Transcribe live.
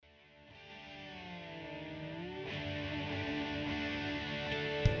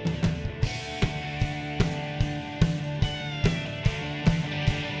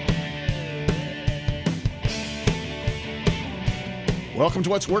Welcome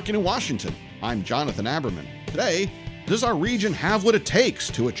to What's Working in Washington. I'm Jonathan Aberman. Today, does our region have what it takes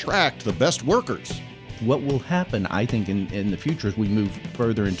to attract the best workers? What will happen, I think, in the future as we move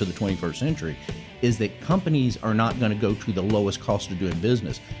further into the 21st century is that companies are not going to go to the lowest cost of doing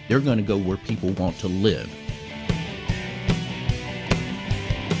business. They're going to go where people want to live.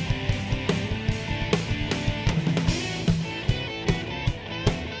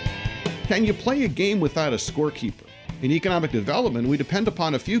 Can you play a game without a scorekeeper? In economic development, we depend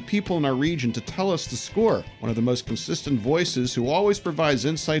upon a few people in our region to tell us the score. One of the most consistent voices who always provides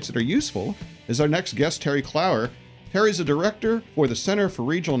insights that are useful is our next guest, Terry Clower. Terry's a director for the Center for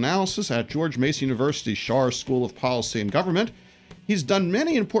Regional Analysis at George Mason University's Schar School of Policy and Government. He's done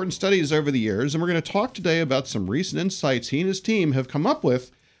many important studies over the years, and we're going to talk today about some recent insights he and his team have come up with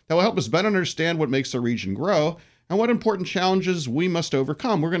that will help us better understand what makes our region grow and what important challenges we must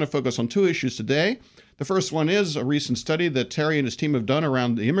overcome. We're going to focus on two issues today. The first one is a recent study that Terry and his team have done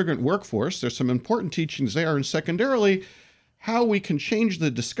around the immigrant workforce. There's some important teachings there. And secondarily, how we can change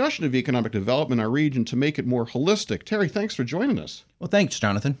the discussion of economic development in our region to make it more holistic. Terry, thanks for joining us. Well, thanks,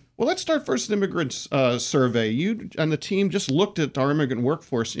 Jonathan. Well, let's start first with the immigrants survey. You and the team just looked at our immigrant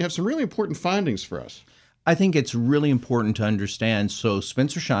workforce. You have some really important findings for us. I think it's really important to understand. So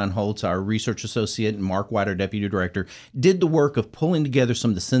Spencer Scheinholz, our research associate, and Mark White, our deputy director, did the work of pulling together some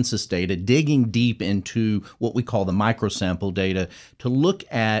of the census data, digging deep into what we call the microsample data to look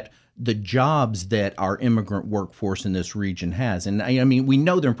at the jobs that our immigrant workforce in this region has. And I mean, we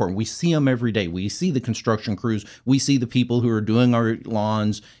know they're important. We see them every day. We see the construction crews. We see the people who are doing our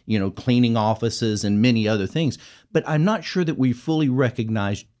lawns, cleaning offices and many other things. But I'm not sure that we fully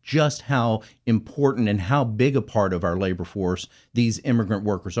recognize just how important and how big a part of our labor force these immigrant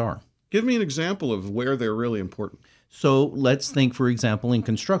workers are. Give me an example of where they're really important. So let's think, for example, in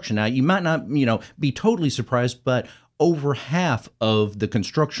construction. Now, you might not, be totally surprised, but over half of the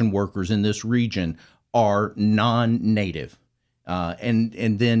construction workers in this region are non-native.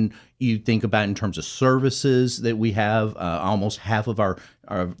 And then you think about in terms of services that we have, almost half of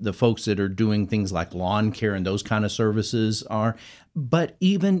the folks that are doing things like lawn care and those kind of services are. But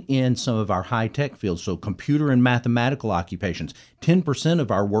even in some of our high-tech fields, so computer and mathematical occupations, 10%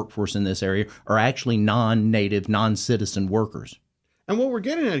 of our workforce in this area are actually non-native, non-citizen workers. And what we're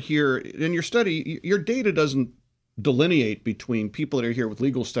getting at here in your study, your data doesn't delineate between people that are here with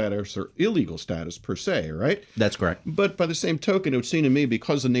legal status or illegal status per se, right? That's correct. But by the same token, it would seem to me,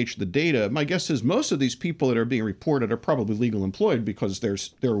 because of the nature of the data, my guess is most of these people that are being reported are probably legal employed because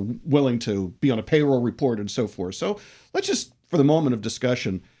they're willing to be on a payroll report and so forth. So let's just, for the moment of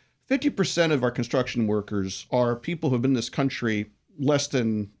discussion, 50% of our construction workers are people who have been in this country less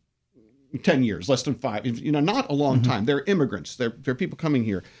than 10 years, less than 5, not a long time. They're immigrants. They're people coming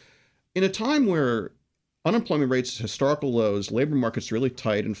here. In a time where unemployment rates at historical lows, labor market's really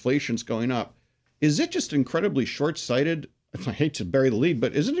tight, inflation's going up. Is it just incredibly short-sighted? I hate to bury the lead,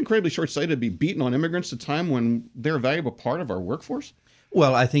 but is it incredibly short-sighted to be beating on immigrants at a time when they're a valuable part of our workforce?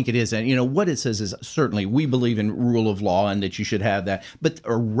 Well, I think it is. And, what it says is certainly we believe in rule of law and that you should have that. But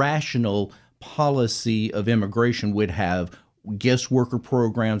a rational policy of immigration would have guest worker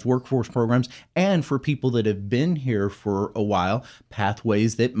programs, workforce programs, and for people that have been here for a while,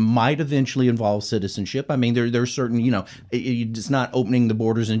 pathways that might eventually involve citizenship. I mean, there's certain, it's not opening the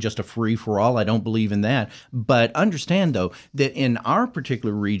borders in just a free-for-all. I don't believe in that. But understand, though, that in our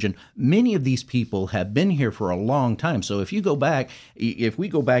particular region, many of these people have been here for a long time. So if we go back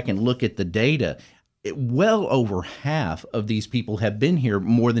and look at the data, well over half of these people have been here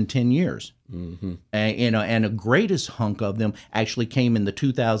more than 10 years. Mm-hmm. And the greatest hunk of them actually came in the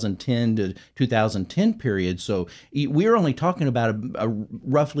 2010 to 2010 period. So we're only talking about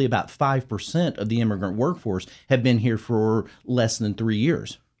roughly about 5% of the immigrant workforce have been here for less than 3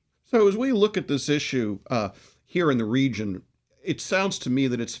 years. So as we look at this issue here in the region, it sounds to me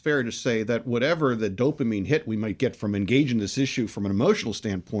that it's fair to say that whatever the dopamine hit we might get from engaging this issue from an emotional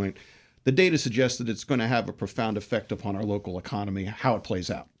standpoint, the data suggests that it's going to have a profound effect upon our local economy, how it plays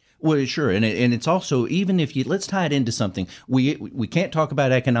out. Well, sure. And it's also, even if let's tie it into something, we can't talk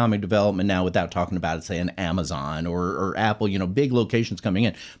about economic development now without talking about, say, an Amazon or Apple, big locations coming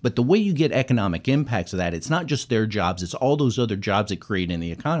in. But the way you get economic impacts of that, it's not just their jobs, it's all those other jobs that create in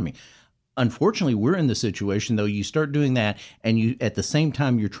the economy. Unfortunately, we're in the situation, though, you start doing that, and you at the same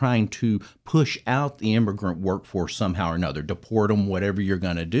time, you're trying to push out the immigrant workforce somehow or another, deport them, whatever you're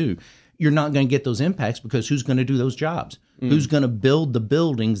going to do. You're not going to get those impacts because who's going to do those jobs? Who's going to build the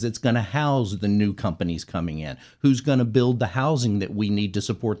buildings that's going to house the new companies coming in? Who's going to build the housing that we need to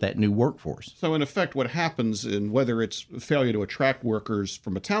support that new workforce? So in effect, what happens in whether it's failure to attract workers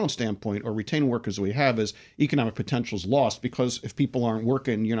from a talent standpoint or retain workers we have is economic potential is lost, because if people aren't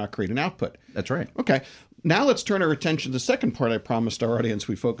working, you're not creating output. That's right. Okay. Now let's turn our attention to the second part I promised our audience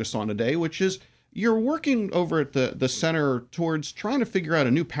we focus on today, which is you're working over at the center towards trying to figure out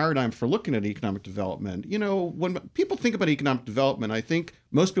a new paradigm for looking at economic development. You know, when people think about economic development, I think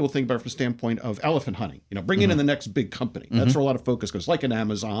most people think about it from the standpoint of elephant hunting, you know, bringing in the next big company. That's where a lot of focus goes, like an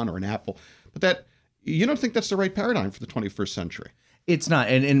Amazon or an Apple. But that you don't think that's the right paradigm for the 21st century. It's not.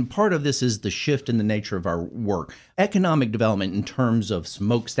 And part of this is the shift in the nature of our work. Economic development, in terms of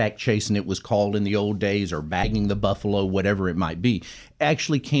smokestack chasing, it was called in the old days, or bagging the buffalo, whatever it might be,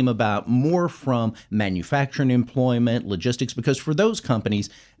 actually came about more from manufacturing, employment, logistics, because for those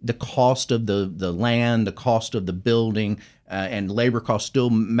companies, the cost of the land, the cost of the building, and labor costs still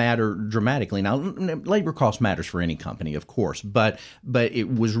matter dramatically. Now, labor cost matters for any company, of course, but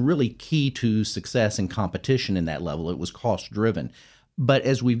it was really key to success and competition in that level. It was cost driven. But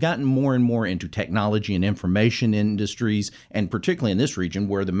as we've gotten more and more into technology and information industries, and particularly in this region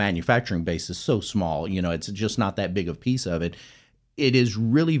where the manufacturing base is so small, you know, it's just not that big a piece of it. It is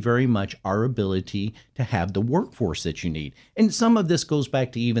really very much our ability to have the workforce that you need. And some of this goes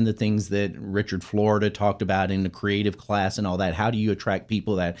back to even the things that Richard Florida talked about in the creative class and all that. How do you attract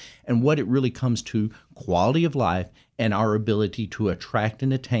people that? And what it really comes to, quality of life and our ability to attract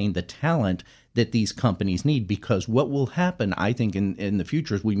and attain the talent that these companies need. Because what will happen, I think, in the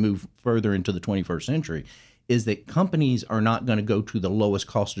future as we move further into the 21st century, is that companies are not going to go to the lowest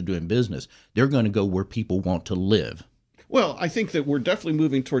cost of doing business. They're going to go where people want to live. Well, I think that we're definitely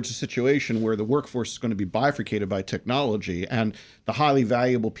moving towards a situation where the workforce is going to be bifurcated by technology, and the highly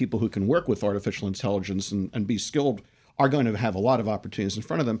valuable people who can work with artificial intelligence and be skilled are going to have a lot of opportunities in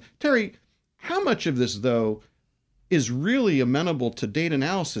front of them. Terry, how much of this, though, is really amenable to data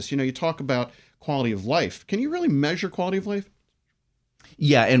analysis? You know, you talk about quality of life. Can you really measure quality of life?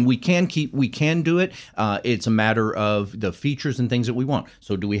 Yeah, and we can do it. It's a matter of the features and things that we want.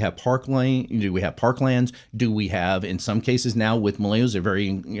 So do we have parklands? Do we have, in some cases now with millennials, they're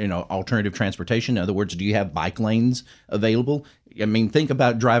very, alternative transportation. In other words, do you have bike lanes available? I mean, think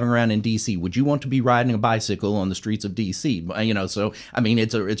about driving around in D.C. Would you want to be riding a bicycle on the streets of D.C.? So, I mean,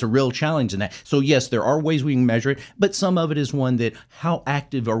 it's a real challenge in that. So, yes, there are ways we can measure it, but some of it is one that how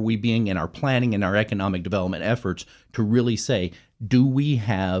active are we being in our planning and our economic development efforts to really say, do we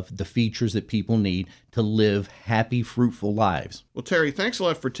have the features that people need to live happy, fruitful lives? Well, Terry, thanks a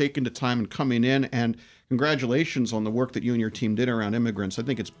lot for taking the time and coming in, and congratulations on the work that you and your team did around immigrants. I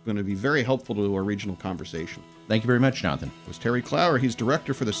think it's going to be very helpful to our regional conversation. Thank you very much, Jonathan. It was Terry Clower. He's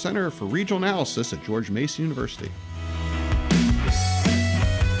director for the Center for Regional Analysis at George Mason University.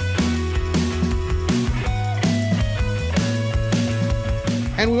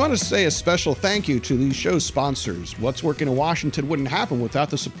 And we want to say a special thank you to these show's sponsors. What's Working in Washington wouldn't happen without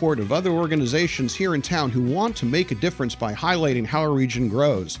the support of other organizations here in town who want to make a difference by highlighting how our region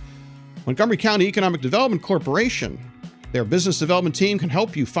grows. Montgomery County Economic Development Corporation. Their business development team can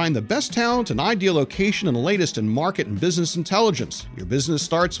help you find the best talent and ideal location and the latest in market and business intelligence. Your business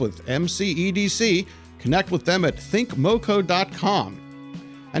starts with MCEDC. Connect with them at thinkmoco.com.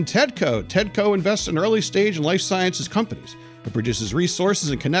 And TEDCO. TEDCO invests in early stage and life sciences companies. It produces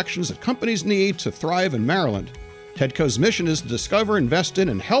resources and connections that companies need to thrive in Maryland. TEDCO's mission is to discover, invest in,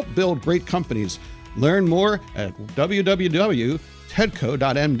 and help build great companies. Learn more at www.tedco.md.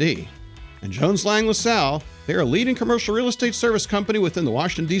 And Jones Lang LaSalle, they're a leading commercial real estate service company within the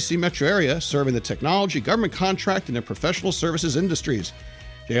Washington, D.C. metro area, serving the technology, government contracting, and professional services industries.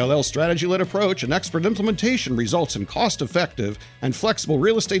 JLL's strategy-led approach and expert implementation results in cost-effective and flexible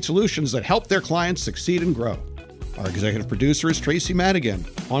real estate solutions that help their clients succeed and grow. Our executive producer is Tracy Madigan,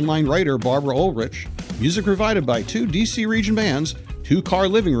 online writer Barbara Ulrich, music provided by 2 D.C. region bands, 2 Car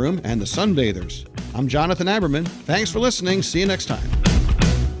Living Room, and the Sunbathers. I'm Jonathan Aberman. Thanks for listening. See you next time.